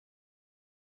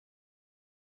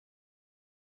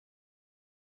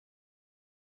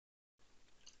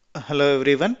Hello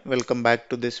everyone, welcome back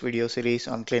to this video series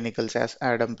on clinical SAS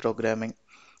ADaM programming.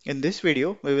 In this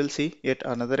video, we will see yet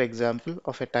another example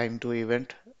of a time to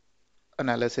event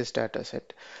analysis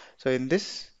dataset. So in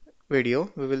this video,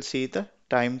 we will see the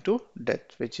time to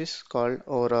death, which is called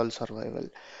overall survival.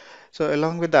 So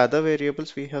along with the other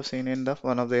variables we have seen in the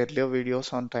one of the earlier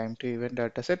videos on time to event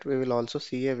dataset, we will also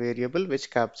see a variable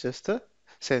which captures the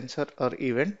sensor or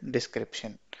event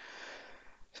description.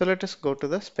 So let us go to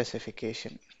the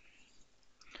specification.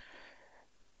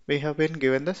 We have been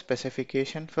given the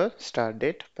specification for start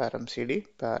date, param CD,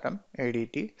 param,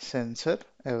 ADT, sensor,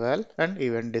 eval, and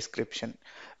event description.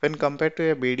 When compared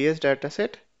to a BDS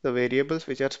dataset, the variables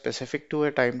which are specific to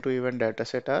a time to event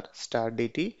dataset are start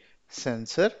DT,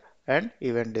 sensor, and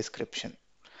event description.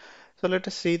 So let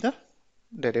us see the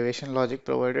derivation logic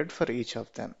provided for each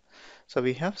of them. So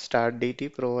we have start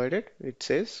DT provided, which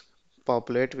says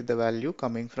populate with the value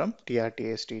coming from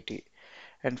TRTSDT.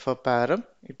 And for param,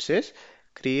 it says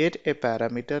create a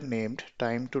parameter named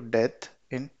time to death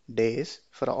in days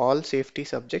for all safety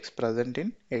subjects present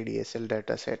in ADSL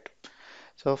dataset.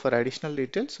 So for additional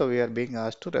details, so we are being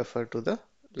asked to refer to the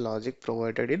logic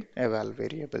provided in eval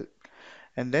variable.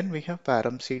 And then we have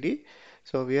param CD.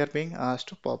 So we are being asked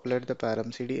to populate the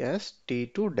param CD as T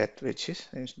to death, which is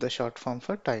the short form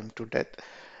for time to death,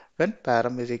 when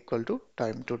param is equal to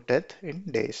time to death in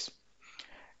days.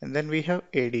 And then we have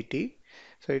ADT.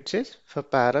 So it says for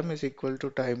param is equal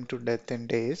to time to death in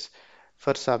days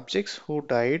for subjects who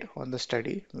died on the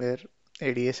study where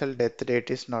ADSL death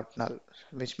date is not null,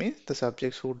 which means the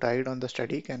subjects who died on the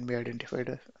study can be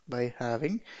identified by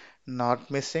having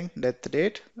not missing death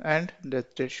date, and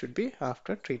death date should be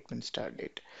after treatment start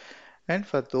date. And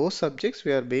for those subjects,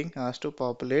 we are being asked to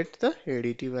populate the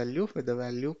ADT value with the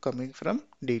value coming from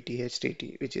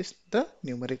DTHDT, which is the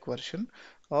numeric version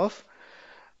of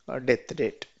death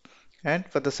date. And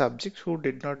for the subjects who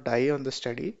did not die on the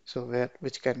study, so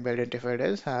which can be identified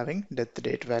as having death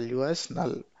date value as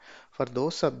null. For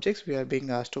those subjects, we are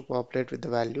being asked to populate with the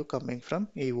value coming from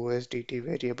EOSDT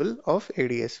variable of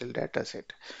ADSL dataset.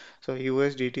 So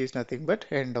EOSDT is nothing but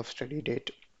end of study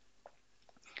date.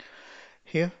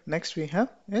 Here, next we have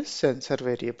a sensor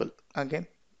variable. Again,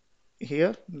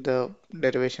 here the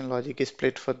derivation logic is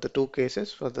split for the two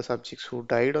cases, for the subjects who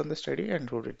died on the study and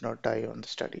who did not die on the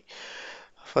study.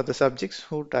 For the subjects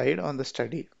who died on the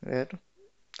study, where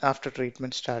after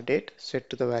treatment start date set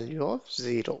to the value of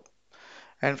 0.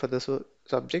 And for the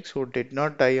subjects who did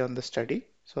not die on the study,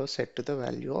 so set to the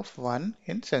value of 1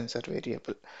 in sensor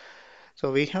variable.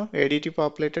 So we have ADT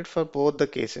populated for both the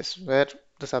cases where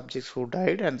the subjects who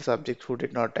died and the subjects who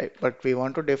did not die. But we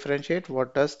want to differentiate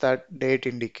what does that date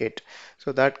indicate.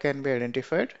 So that can be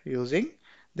identified using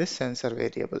this sensor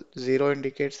variable. 0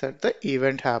 indicates that the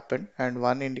event happened and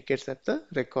 1 indicates that the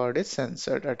record is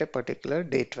censored at a particular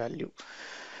date value.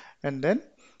 And then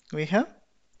we have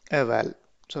eval.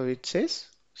 So it says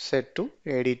set to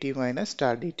ADT minus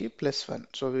star DT plus 1.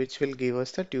 So which will give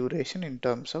us the duration in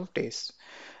terms of days.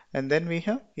 And then we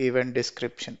have event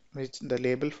description, which the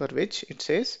label for which it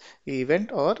says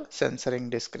event or censoring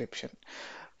description.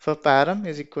 For param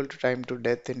is equal to time to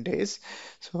death in days.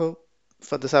 So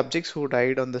for the subjects who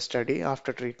died on the study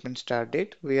after treatment start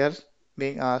date, we are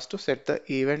being asked to set the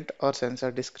event or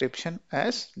sensor description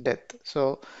as death.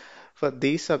 So for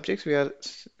these subjects,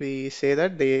 we say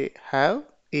that they have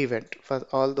event. For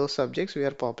all those subjects, we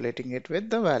are populating it with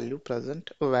the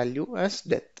value as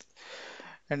death.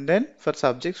 And then for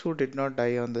subjects who did not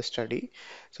die on the study,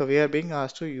 so we are being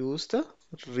asked to use the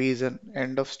reason,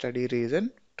 end of study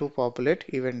reason, to populate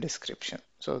event description.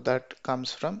 So that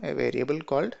comes from a variable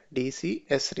called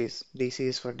DCSREAS. DC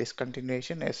is for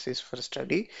discontinuation, S is for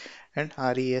study, and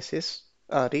REAS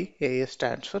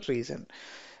stands for reason.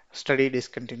 Study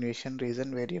discontinuation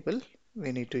reason variable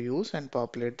we need to use and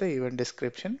populate the event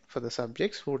description for the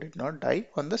subjects who did not die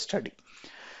on the study.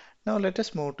 Now let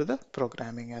us move to the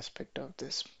programming aspect of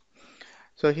this.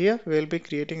 So here we will be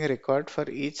creating a record for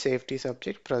each safety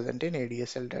subject present in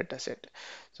ADSL dataset.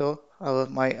 So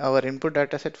our input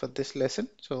dataset for this lesson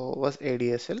was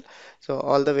ADSL. So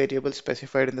all the variables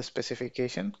specified in the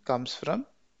specification comes from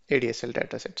ADSL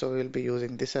dataset. So we will be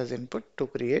using this as input to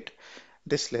create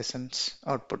this lesson's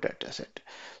output dataset.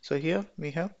 So here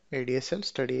we have ADSL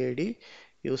study ID,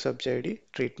 use subject ID,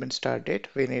 treatment start date.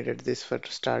 We needed this for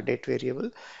start date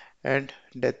variable, and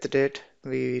death date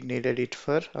we needed it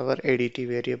for our ADT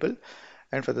variable,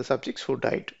 and for the subjects who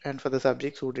died. And for the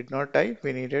subjects who did not die,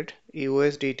 we needed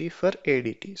EOSDT for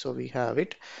ADT. So we have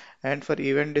it. And for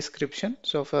event description,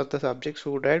 so for the subjects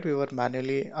who died, we were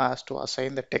manually asked to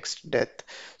assign the text death.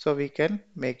 So we can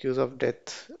make use of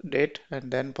death date and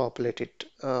then populate it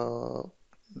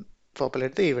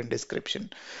populate the event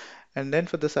description. And then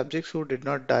for the subjects who did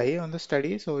not die on the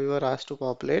study, so we were asked to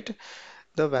populate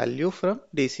the value from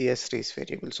DCS race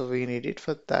variable. So we need it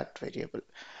for that variable.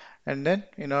 And then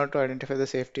in order to identify the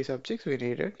safety subjects, we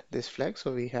needed this flag.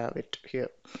 So we have it here.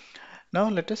 Now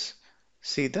let us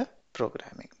see the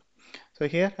programming. So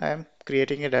here I am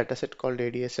creating a dataset called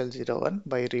ADSL01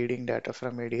 by reading data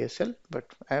from ADSL, but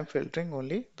I am filtering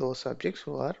only those subjects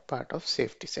who are part of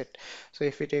safety set. So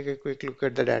if we take a quick look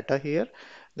at the data here,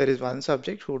 there is one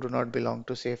subject who do not belong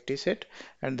to safety set,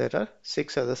 and there are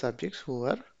 6 other subjects who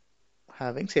are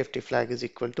having safety flag is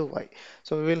equal to Y.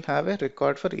 So we will have a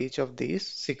record for each of these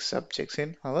 6 subjects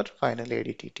in our final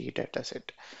ADTTE dataset.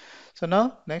 So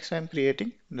now next I am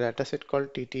creating a dataset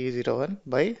called TTE01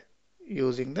 by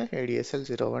using the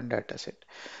ADSL01 dataset.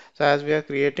 So as we are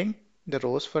creating the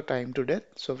rows for time to death,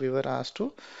 so we were asked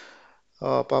to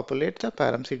populate the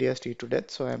param CD as T to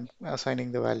death. So I'm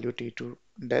assigning the value T to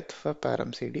death for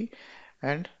param CD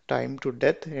and time to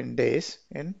death in days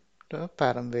in the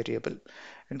param variable.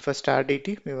 And for star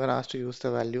dt, we were asked to use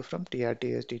the value from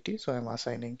TRTS dt. So I'm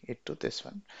assigning it to this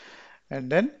one. And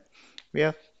then we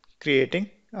are creating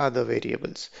other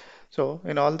variables. So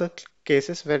in all the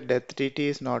cases where death dt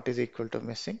is not is equal to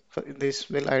missing, this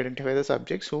will identify the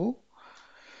subjects who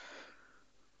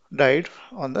died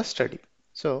on the study.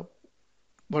 So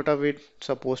what are we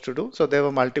supposed to do? So there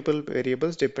were multiple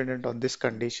variables dependent on this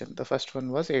condition. The first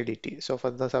one was ADT. So for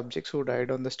the subjects who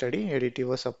died on the study, ADT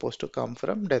was supposed to come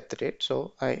from death rate.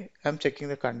 So I am checking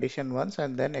the condition once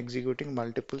and then executing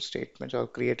multiple statements or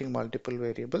creating multiple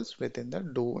variables within the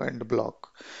do and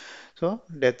block. So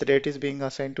death rate is being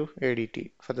assigned to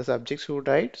ADT. For the subjects who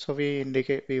died, so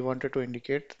we wanted to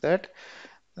indicate that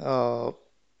uh,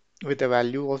 with a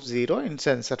value of 0 in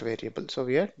sensor variable. So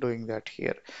we are doing that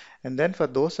here. And then for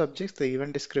those subjects, the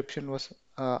event description was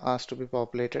asked to be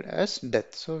populated as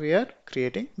death. So we are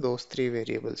creating those 3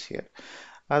 variables here.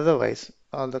 Otherwise,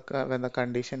 when the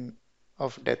condition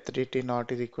of death dt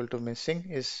not is equal to missing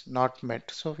is not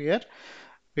met. So here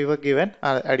we were given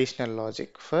additional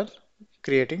logic for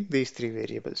creating these 3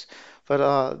 variables. For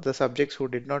the subjects who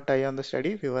did not die on the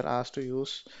study, we were asked to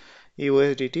use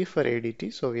EOSDT for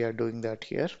ADT. So we are doing that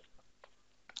here.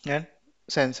 And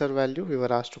sensor value we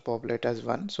were asked to populate as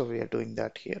 1, so we are doing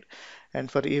that here.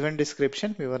 And for event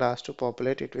description we were asked to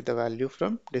populate it with the value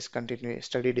from study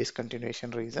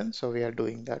discontinuation reason, so we are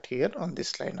doing that here on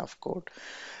this line of code.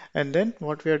 And then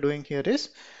what we are doing here is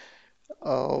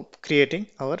creating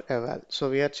our eval. So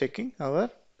we are checking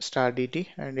our star dt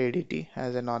and ADT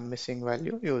as a non-missing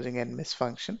value using nmiss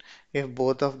function. If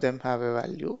both of them have a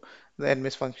value, the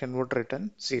nmiss function would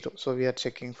return 0. So we are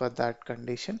checking for that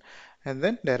condition and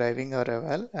then deriving our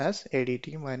eval as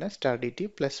ADT minus star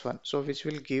dt plus 1. So which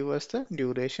will give us the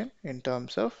duration in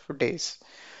terms of days.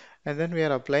 And then we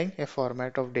are applying a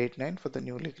format of date9 for the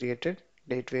newly created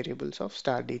date variables of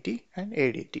star dt and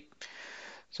ADT.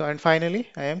 So, and finally,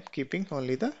 I am keeping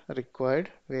only the required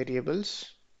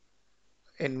variables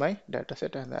in my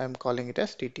dataset and I am calling it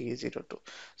as TTE02.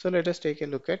 So let us take a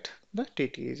look at the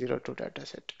TTE02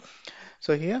 dataset.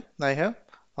 So here I have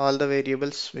all the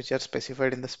variables which are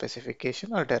specified in the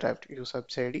specification are derived. U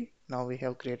subs ID. Now we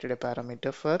have created a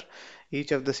parameter for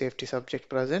each of the safety subject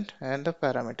present and the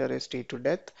parameter is T to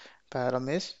death. Param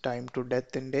is time to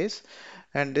death in days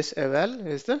and this eval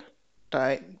is the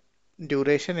time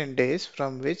duration in days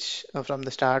from which from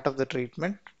the start of the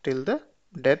treatment till the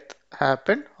death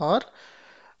happened or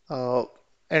uh,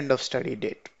 end of study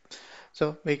date.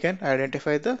 So we can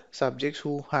identify the subjects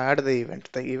who had the event.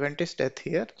 The event is death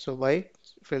here. So by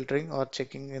filtering or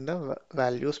checking in the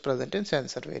values present in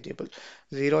sensor variable.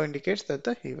 0 indicates that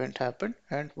the event happened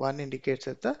and 1 indicates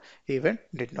that the event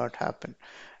did not happen.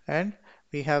 And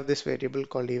we have this variable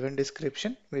called event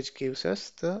description which gives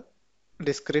us the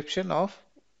description of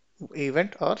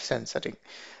event or censoring.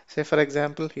 Say for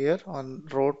example here on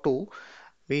row 2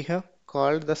 we have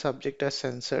called the subject as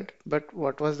censored, but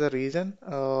what was the reason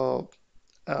for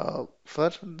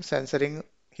censoring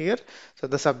here? So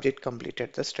the subject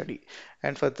completed the study.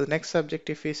 And for the next subject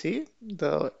if we see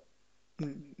the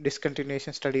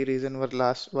discontinuation study reason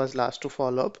was last to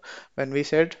follow up, when we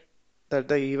said that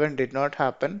the event did not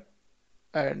happen,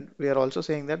 and we are also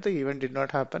saying that the event did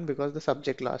not happen because the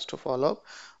subject last to follow up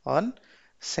on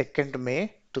 2nd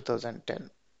May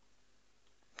 2010.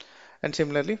 And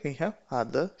similarly, we have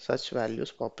other such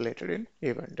values populated in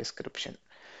event description.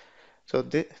 So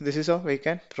this is how we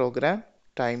can program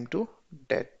time to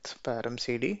death param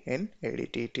CD in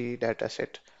ADTT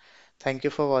dataset. Thank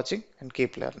you for watching and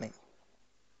keep learning.